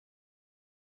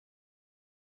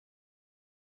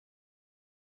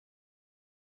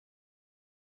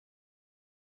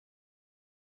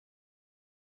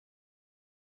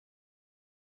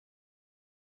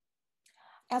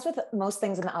As with most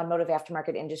things in the automotive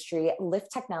aftermarket industry,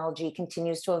 lift technology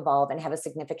continues to evolve and have a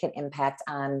significant impact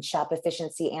on shop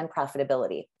efficiency and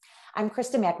profitability. I'm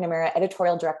Krista McNamara,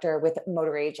 Editorial Director with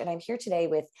Motor Age, and I'm here today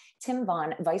with Tim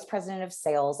Vaughan, Vice President of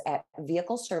Sales at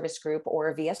Vehicle Service Group,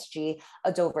 or VSG,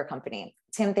 a Dover company.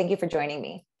 Tim, thank you for joining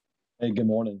me. Hey, good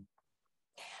morning.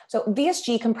 So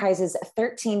VSG comprises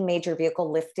 13 major vehicle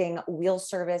lifting, wheel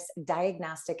service,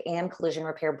 diagnostic, and collision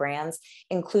repair brands,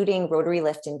 including Rotary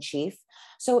Lift in Chief.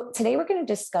 So today we're going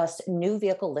to discuss new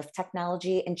vehicle lift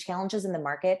technology and challenges in the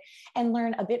market and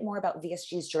learn a bit more about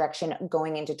VSG's direction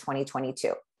going into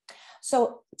 2022.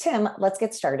 So Tim, let's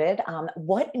get started.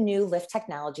 What new lift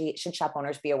technology should shop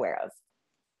owners be aware of?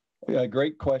 Yeah,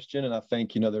 great question. And I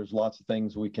think, there's lots of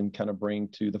things we can kind of bring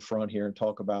to the front here and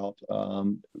talk about.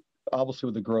 Obviously,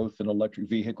 with the growth in electric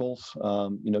vehicles,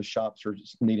 shops are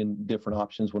needing different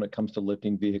options when it comes to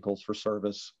lifting vehicles for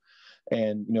service.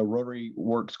 And, Rotary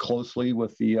works closely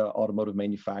with the automotive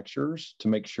manufacturers to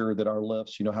make sure that our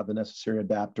lifts, have the necessary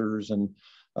adapters and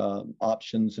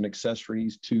options and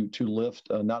accessories to lift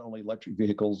not only electric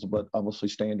vehicles, but obviously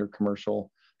standard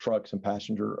commercial trucks and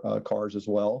passenger cars as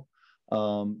well.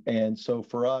 And so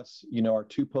for us, our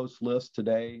two-post lifts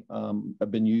today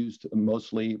have been used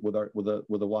mostly with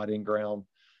a wide in-ground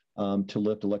to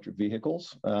lift electric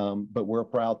vehicles. But we're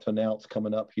proud to announce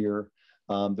coming up here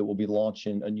that we'll be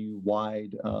launching a new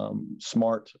wide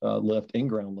smart lift,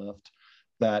 in-ground lift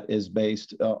that is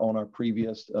based on our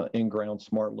previous in-ground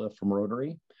smart lift from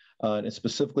Rotary. And it's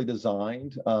specifically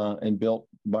designed and built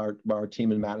by our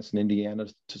team in Madison, Indiana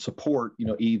to support,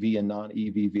 EV and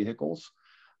non-EV vehicles.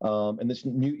 And this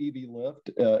new EV lift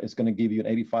is going to give you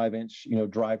an 85-inch,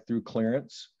 drive-through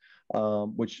clearance,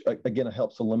 which again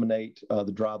helps eliminate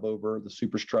the drive over, the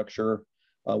superstructure,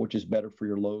 which is better for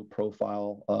your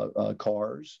low-profile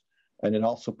cars. And it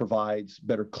also provides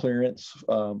better clearance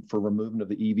for removing of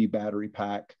the EV battery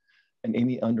pack and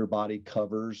any underbody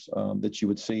covers that you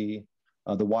would see.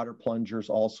 The water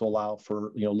plungers also allow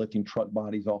for lifting truck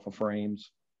bodies off of frames,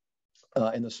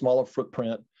 and the smaller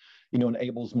footprint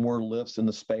enables more lifts in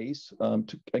the space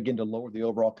to lower the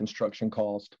overall construction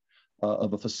cost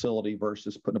of a facility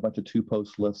versus putting a bunch of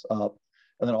two-post lifts up.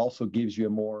 And then also gives you a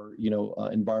more,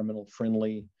 environmental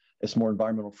friendly. It's more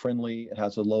environmental friendly. It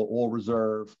has a low oil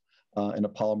reserve and a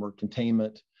polymer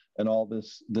containment, and all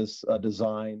this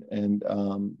design and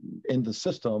in the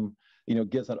system,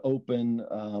 gives that open,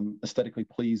 aesthetically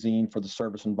pleasing for the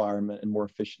service environment and more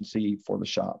efficiency for the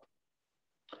shop.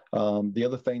 The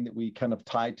other thing that we kind of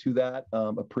tied to that,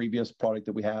 a previous product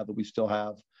that we have that we still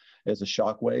have, is a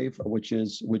shockwave, which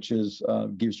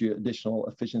gives you additional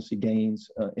efficiency gains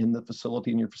in the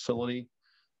facility, in your facility.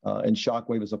 And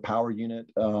shockwave is a power unit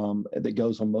that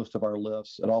goes on most of our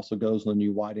lifts. It also goes on the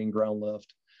new wide in-ground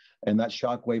lift, and that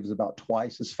shockwave is about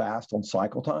twice as fast on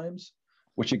cycle times,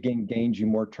 which again gains you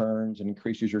more turns and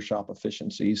increases your shop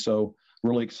efficiency. So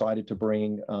really excited to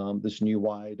bring this new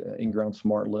wide in-ground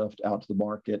smart lift out to the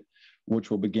market,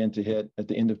 which will begin to hit at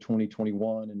the end of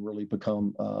 2021 and really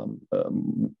become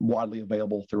widely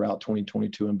available throughout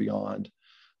 2022 and beyond.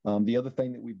 The other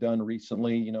thing that we've done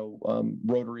recently,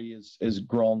 Rotary is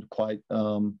grown quite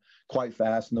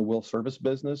fast in the wheel service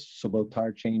business. So both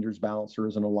tire changers,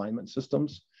 balancers, and alignment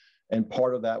systems. And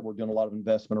part of that, we're doing a lot of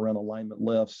investment around alignment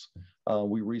lifts.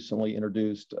 We recently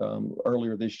introduced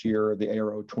earlier this year the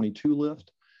Aero 22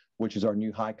 lift, which is our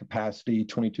new high capacity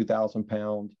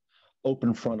 22,000-pound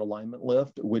open front alignment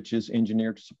lift, which is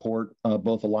engineered to support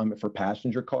both alignment for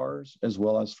passenger cars as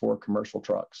well as for commercial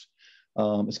trucks.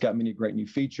 It's got many great new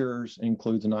features,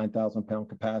 includes a 9,000-pound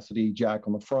capacity jack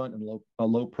on the front and a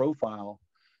low profile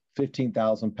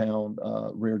 15,000-pound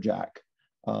rear jack.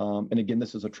 And again,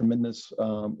 this is a tremendous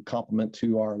complement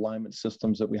to our alignment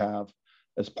systems that we have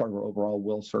as part of our overall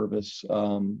wheel service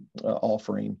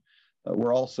offering.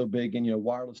 We're also big in,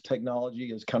 wireless technology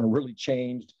has kind of really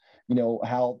changed,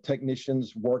 how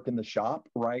technicians work in the shop,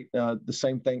 right? The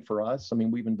same thing for us. I mean,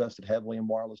 we've invested heavily in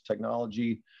wireless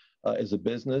technology as a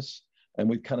business, and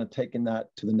we've kind of taken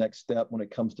that to the next step when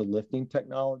it comes to lifting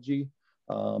technology.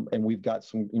 And we've got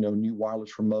some, new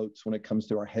wireless remotes when it comes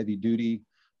to our heavy duty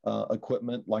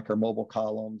equipment, like our mobile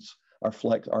columns, our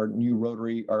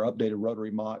updated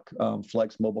Rotary Mach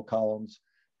Flex mobile columns,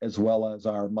 as well as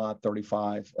our Mod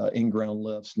 35 in-ground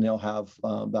lifts now have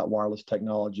that wireless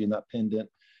technology and that pendant.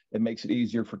 It makes it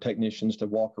easier for technicians to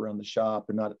walk around the shop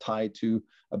and not tied to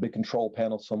a big control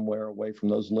panel somewhere away from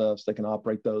those lifts. They can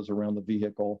operate those around the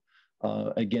vehicle.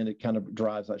 Again, it kind of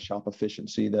drives that shop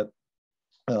efficiency that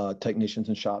technicians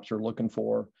and shops are looking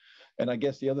for. And I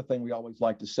guess the other thing we always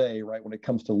like to say, right, when it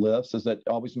comes to lifts is that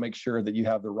always make sure that you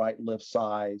have the right lift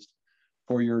sized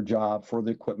for your job, for the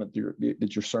equipment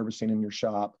that you're servicing in your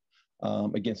shop.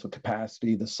 Again, so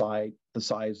capacity, the site, the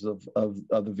size of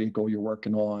the vehicle you're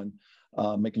working on,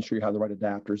 making sure you have the right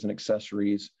adapters and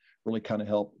accessories really kind of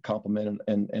help complement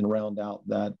and round out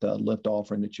that lift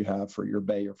offering that you have for your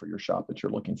bay or for your shop that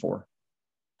you're looking for.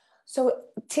 So,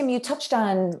 Tim, you touched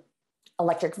on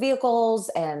electric vehicles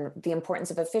and the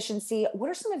importance of efficiency. What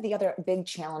are some of the other big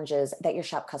challenges that your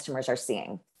shop customers are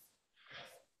seeing?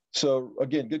 So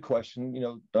again, good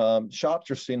question. Shops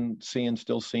are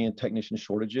still seeing technician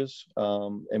shortages,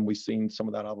 and we've seen some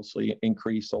of that obviously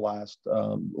increase the last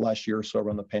year or so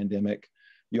around the pandemic.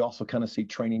 You also kind of see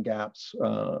training gaps,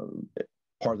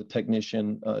 part of the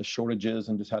technician shortages,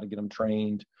 and just how to get them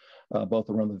trained, both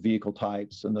around the vehicle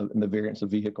types and the variants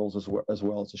of vehicles as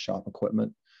well as the shop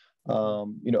equipment.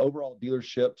 Overall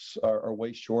dealerships are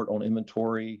way short on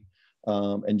inventory.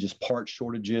 And just part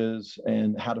shortages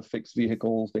and how to fix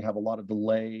vehicles. They have a lot of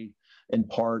delay in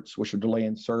parts, which are delay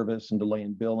in service and delay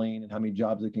in billing, and how many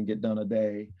jobs they can get done a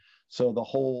day. So the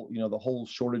whole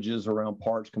shortages around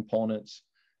parts, components,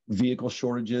 vehicle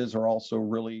shortages are also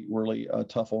really, really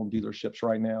tough on dealerships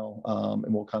right now.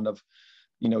 And we'll kind of,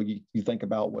 you think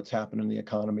about what's happening in the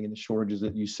economy and the shortages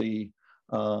that you see.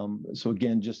 So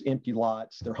again, just empty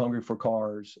lots. They're hungry for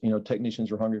cars.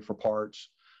 Technicians are hungry for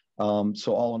parts.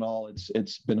 So all in all,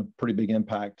 it's been a pretty big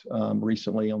impact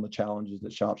recently on the challenges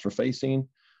that shops are facing.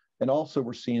 And also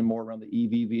we're seeing more around the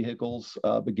EV vehicles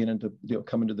beginning to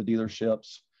come into the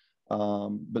dealerships.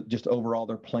 But just overall,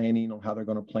 their planning on how they're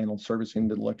going to plan on servicing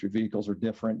the electric vehicles are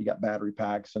different. You got battery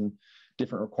packs and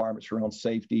different requirements around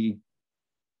safety.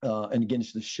 And again,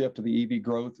 just the shift of the EV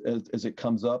growth as it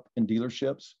comes up in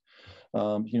dealerships.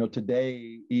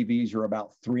 Today EVs are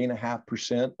about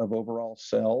 3.5% of overall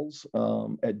sales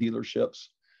at dealerships.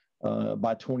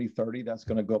 By 2030, that's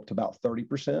going to go up to about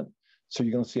 30%. So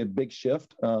you're going to see a big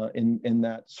shift in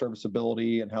that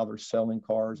serviceability and how they're selling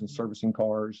cars and servicing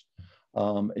cars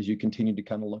as you continue to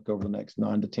kind of look over the next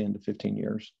 9 to 10 to 15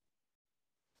 years.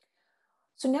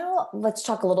 So now let's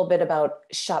talk a little bit about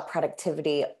shop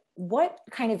productivity. What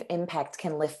kind of impact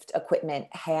can lift equipment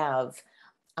have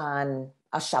on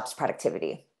a shop's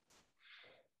productivity?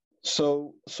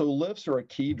 So lifts are a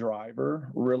key driver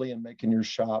really in making your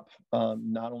shop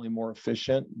not only more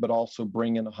efficient, but also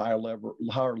bring in a higher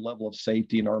level of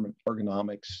safety and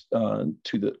ergonomics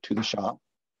to the shop.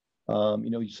 So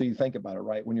you think about it,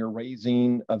 right? When you're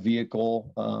raising a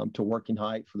vehicle to working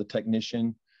height for the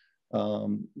technician,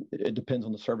 it depends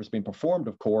on the service being performed,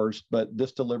 of course, but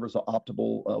this delivers an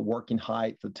optimal working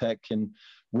height. The tech can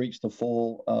reach the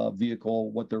full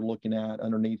vehicle, what they're looking at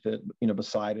underneath it,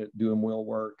 beside it, doing wheel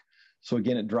work. So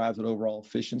again, it drives that overall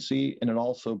efficiency, and it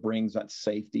also brings that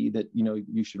safety that,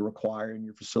 you should require in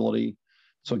your facility.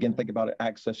 So again, think about it,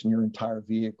 accessing your entire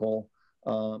vehicle.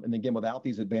 And again, without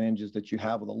these advantages that you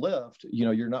have with a lift,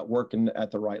 you're not working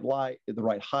at the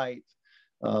right height.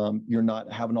 You're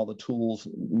not having all the tools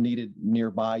needed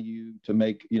nearby you to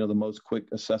make, the most quick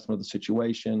assessment of the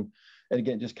situation. And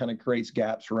again, just kind of creates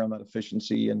gaps around that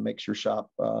efficiency and makes your shop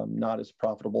not as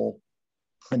profitable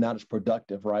and not as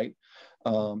productive, right?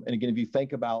 And again, if you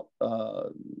think about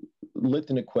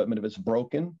lifting equipment, if it's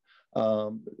broken,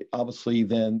 obviously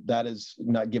then that is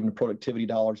not giving productivity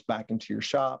dollars back into your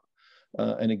shop.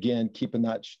 And again, keeping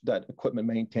that equipment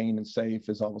maintained and safe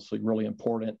is obviously really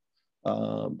important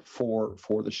for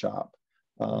the shop.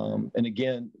 And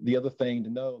again, the other thing to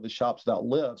know, the shops without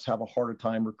lifts have a harder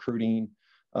time recruiting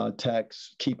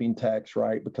techs, keeping techs,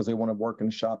 right? Because they want to work in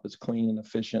a shop that's clean and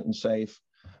efficient and safe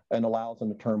and allows them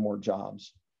to turn more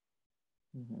jobs.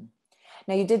 Mm-hmm.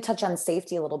 Now, you did touch on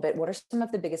safety a little bit. What are some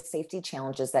of the biggest safety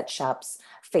challenges that shops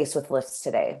face with lifts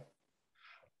today?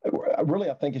 Really,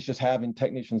 I think it's just having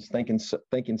technicians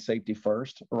thinking safety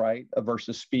first, right?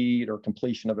 Versus speed or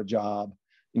completion of a job.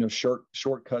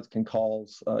 Shortcuts can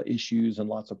cause issues and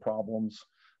lots of problems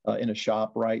in a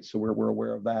shop, right? So we're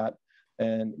aware of that.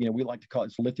 And, we like to call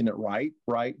it lifting it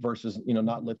right? Versus,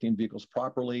 not lifting vehicles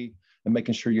properly and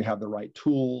making sure you have the right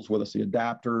tools, whether it's the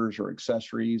adapters or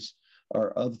accessories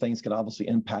or other things can obviously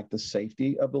impact the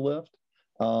safety of the lift.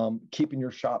 Keeping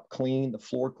your shop clean, the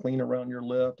floor clean around your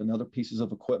lift and other pieces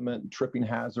of equipment, tripping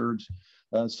hazards.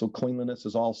 So cleanliness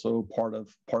is also part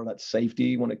of that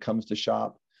safety when it comes to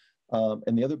shop.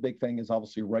 And the other big thing is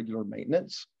obviously regular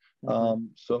maintenance. Mm-hmm.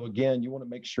 So again, you want to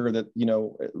make sure that,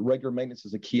 regular maintenance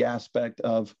is a key aspect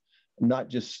of not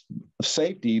just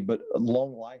safety, but a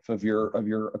long life of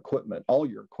your equipment, all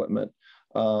your equipment.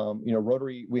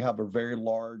 Rotary, we have a very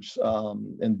large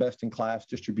and best-in-class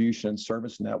distribution and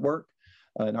service network.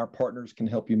 And our partners can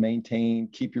help you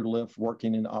keep your lift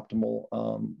working in optimal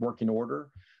working order.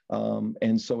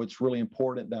 And so it's really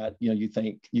important that, you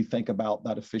think about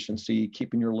that efficiency,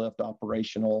 keeping your lift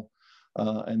operational.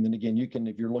 And then again,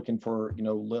 if you're looking for,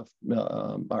 lift,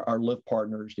 our lift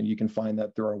partners, you can find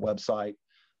that through our website.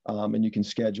 And you can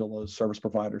schedule those service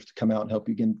providers to come out and help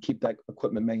you keep that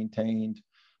equipment maintained,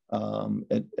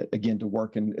 again, to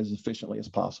work as efficiently as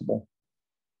possible.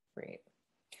 Great.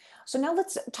 So now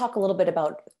let's talk a little bit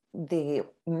about the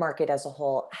market as a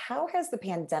whole. How has the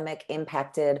pandemic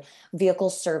impacted vehicle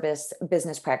service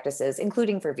business practices,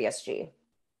 including for VSG?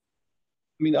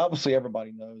 I mean, obviously,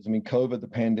 everybody knows. I mean, COVID, the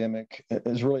pandemic,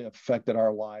 has really affected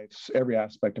our lives, every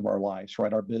aspect of our lives,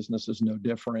 right? Our business is no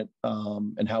different,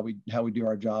 and how we do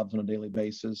our jobs on a daily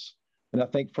basis. And I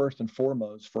think first and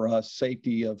foremost for us,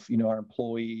 safety of our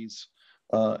employees,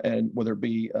 and whether it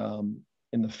be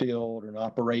in the field or in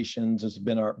operations, has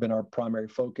been our primary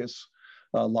focus.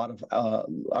 A lot of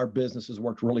our business has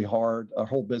worked really hard. Our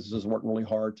whole business has worked really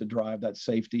hard to drive that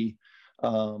safety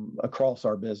across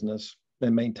our business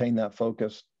and maintain that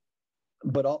focus.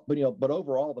 But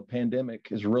overall, the pandemic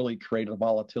has really created a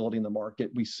volatility in the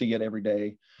market. We see it every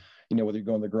day. Whether you're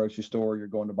going to the grocery store, you're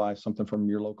going to buy something from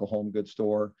your local home goods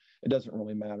store, it doesn't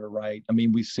really matter, right? I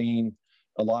mean, we've seen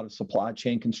a lot of supply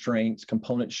chain constraints,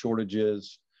 component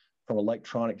shortages, from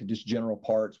electronic to just general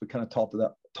parts. We kind of talked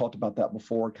about that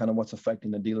before, kind of what's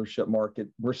affecting the dealership market.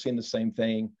 We're seeing the same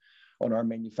thing on our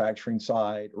manufacturing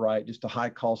side, right? Just the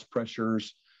high cost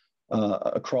pressures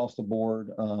across the board.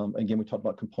 Again, we talked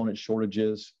about component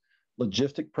shortages.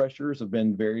 Logistic pressures have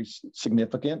been very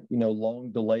significant,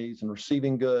 long delays in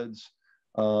receiving goods,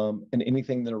 and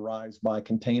anything that arrives by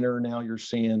container. Now you're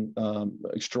seeing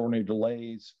extraordinary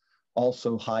delays.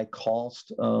 Also, high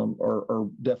cost are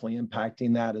definitely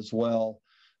impacting that as well.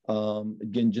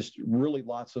 Again, just really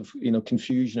lots of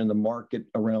confusion in the market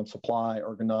around supply,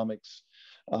 ergonomics,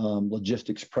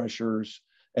 logistics pressures,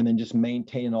 and then just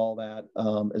maintaining all that,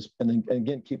 and then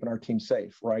again keeping our team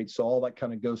safe, right? So all that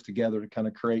kind of goes together to kind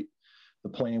of create the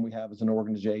plan we have as an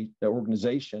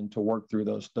organization to work through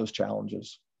those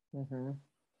challenges. Mm-hmm.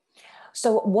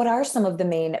 So what are some of the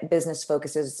main business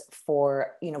focuses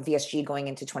for, VSG going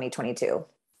into 2022?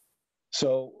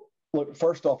 So look,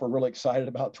 first off, we're really excited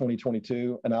about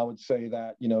 2022. And I would say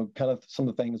that, kind of some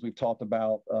of the things we've talked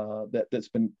about that's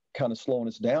been kind of slowing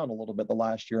us down a little bit the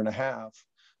last year and a half.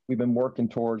 We've been working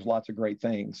towards lots of great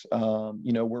things.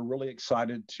 We're really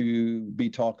excited to be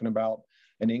talking about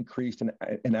an increase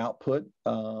in output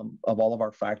of all of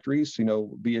our factories.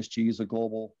 VSG is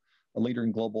a leader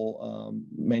in global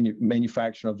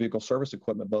manufacturing of vehicle service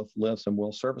equipment, both lifts and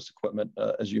wheel service equipment,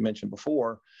 as you mentioned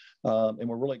before. And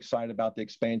we're really excited about the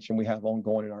expansion we have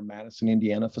ongoing in our Madison,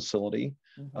 Indiana facility.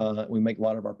 Mm-hmm. We make a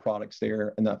lot of our products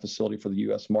there in that facility for the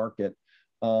U.S. market.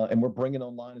 And we're bringing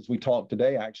online, as we talk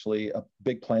today, actually, a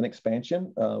big plant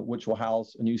expansion, which will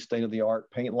house a new state-of-the-art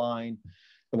paint line.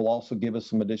 It will also give us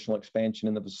some additional expansion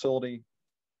in the facility.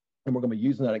 And we're going to be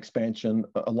using that expansion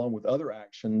along with other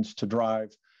actions to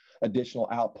drive additional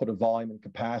output of volume and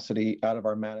capacity out of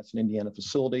our Madison, Indiana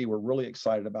facility. We're really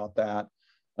excited about that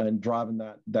and driving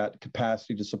that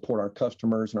capacity to support our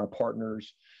customers and our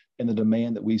partners and the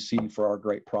demand that we see for our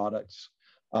great products.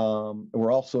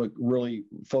 We're also really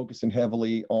focusing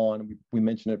heavily on, we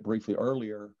mentioned it briefly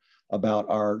earlier, about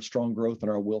our strong growth in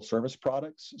our wheel service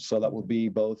products. So that will be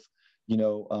both, in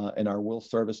our wheel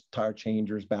service tire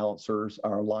changers, balancers,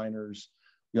 our aligners.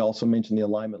 We also mentioned the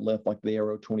alignment lift like the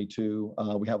Aero 22.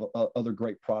 We have other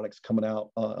great products coming out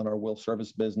on our wheel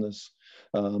service business,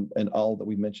 and all that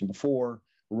we mentioned before.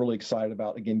 We're really excited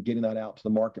about, again, getting that out to the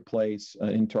marketplace,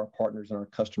 into our partners and our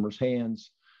customers'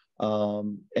 hands.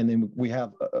 And then we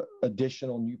have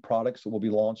additional new products that we'll be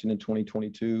launching in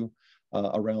 2022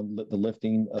 around the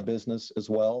lifting business as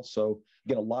well. So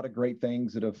again, a lot of great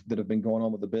things that have been going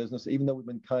on with the business, even though we've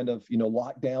been kind of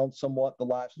locked down somewhat the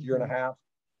last year and a half.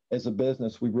 As a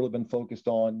business, we've really been focused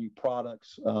on new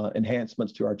products,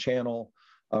 enhancements to our channel,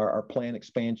 our plant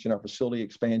expansion, our facility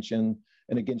expansion,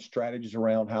 and again, strategies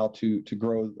around how to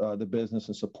grow the business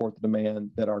and support the demand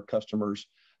that our customers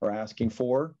are asking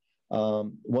for.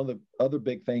 One of the other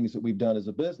big things that we've done as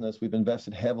a business, we've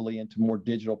invested heavily into more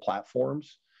digital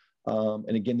platforms.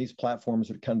 And again, these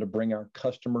platforms are kind of to bring our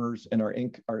customers and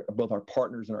both our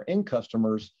partners and our end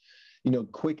customers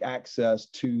quick access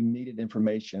to needed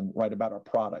information, right, about our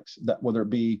products, that whether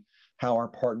it be how our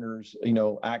partners,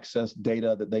 access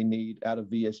data that they need out of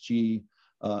VSG,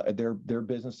 their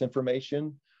business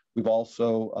information. We've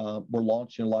also, we're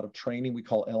launching a lot of training we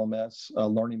call LMS,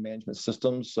 learning management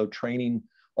systems. So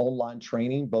online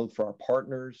training, both for our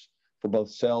partners, for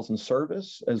both sales and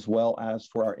service, as well as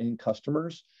for our end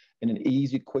customers, in an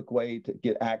easy, quick way to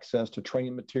get access to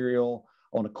training material,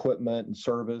 on equipment and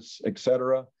service, et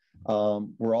cetera.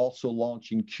 We're also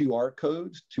launching QR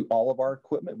codes to all of our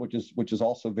equipment, which is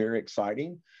also very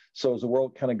exciting. So as the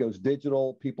world kind of goes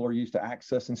digital, people are used to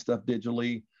accessing stuff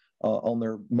digitally on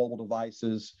their mobile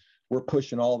devices. We're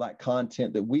pushing all that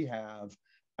content that we have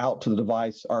out to the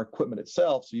device, our equipment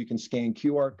itself, so you can scan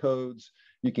QR codes,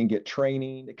 you can get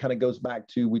training. It kind of goes back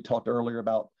to, we talked earlier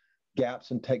about gaps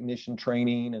in technician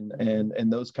training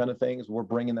and those kind of things. We're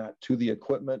bringing that to the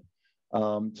equipment,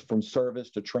 from service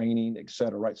to training, et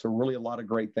cetera, right? So really a lot of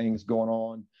great things going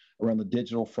on around the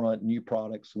digital front, new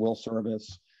products, will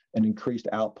service, and increased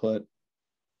output.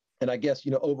 And I guess,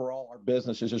 overall, our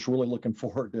business is just really looking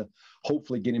forward to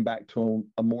hopefully getting back to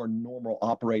a more normal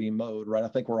operating mode, right? I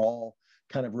think we're all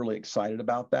kind of really excited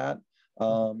about that.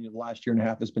 The last year and a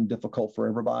half has been difficult for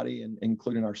everybody, and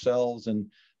including ourselves, and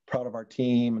proud of our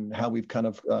team and how we've kind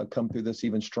of come through this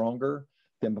even stronger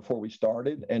than before we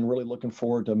started, and really looking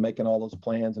forward to making all those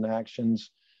plans and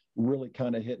actions, really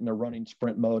kind of hitting a running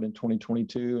sprint mode in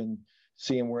 2022 and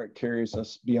seeing where it carries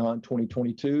us beyond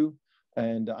 2022.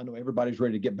 And I know everybody's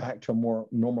ready to get back to a more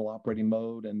normal operating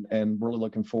mode, and really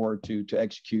looking forward to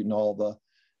executing all the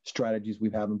strategies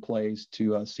we have in place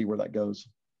to see where that goes.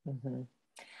 Mm-hmm.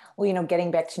 Well,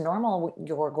 getting back to normal,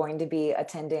 you're going to be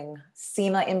attending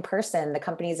SEMA in person. The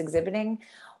company is exhibiting.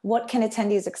 What can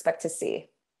attendees expect to see?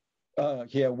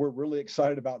 Yeah, we're really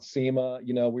excited about SEMA.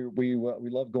 We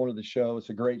love going to the show. It's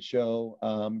a great show.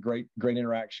 Great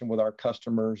interaction with our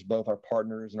customers, both our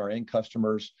partners and our end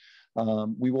customers.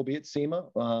 We will be at SEMA.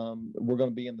 We're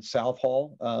going to be in the South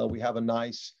Hall. We have a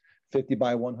nice 50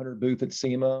 by 100 booth at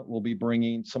SEMA. We'll be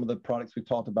bringing some of the products we've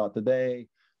talked about today: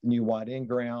 the new wide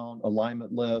in-ground,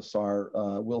 alignment lifts, our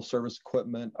wheel service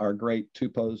equipment, our great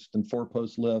 2-post and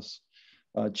 4-post lifts.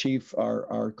 Chief,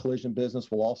 our collision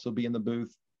business, will also be in the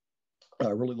booth.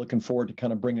 Really looking forward to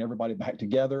kind of bringing everybody back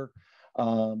together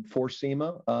for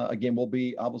SEMA. Again, we'll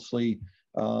be obviously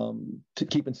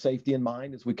keeping safety in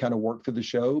mind as we kind of work through the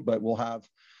show, but we'll have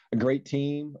a great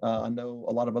team. I know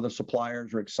a lot of other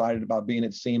suppliers are excited about being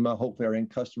at SEMA. Hopefully our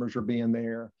end customers are being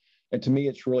there. And to me,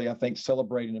 it's really, I think,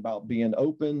 celebrating about being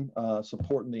open,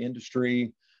 supporting the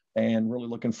industry, and really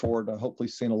looking forward to hopefully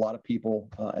seeing a lot of people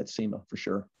at SEMA for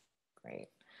sure. Great.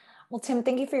 Well, Tim,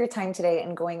 thank you for your time today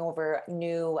and going over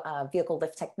new vehicle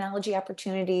lift technology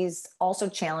opportunities, also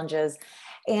challenges,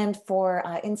 and for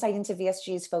insight into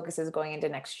VSG's focuses going into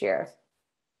next year.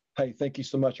 Hey, thank you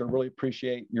so much. I really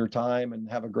appreciate your time, and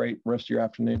have a great rest of your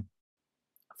afternoon.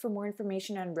 For more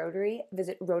information on Rotary,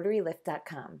 visit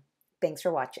rotarylift.com. Thanks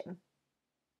for watching.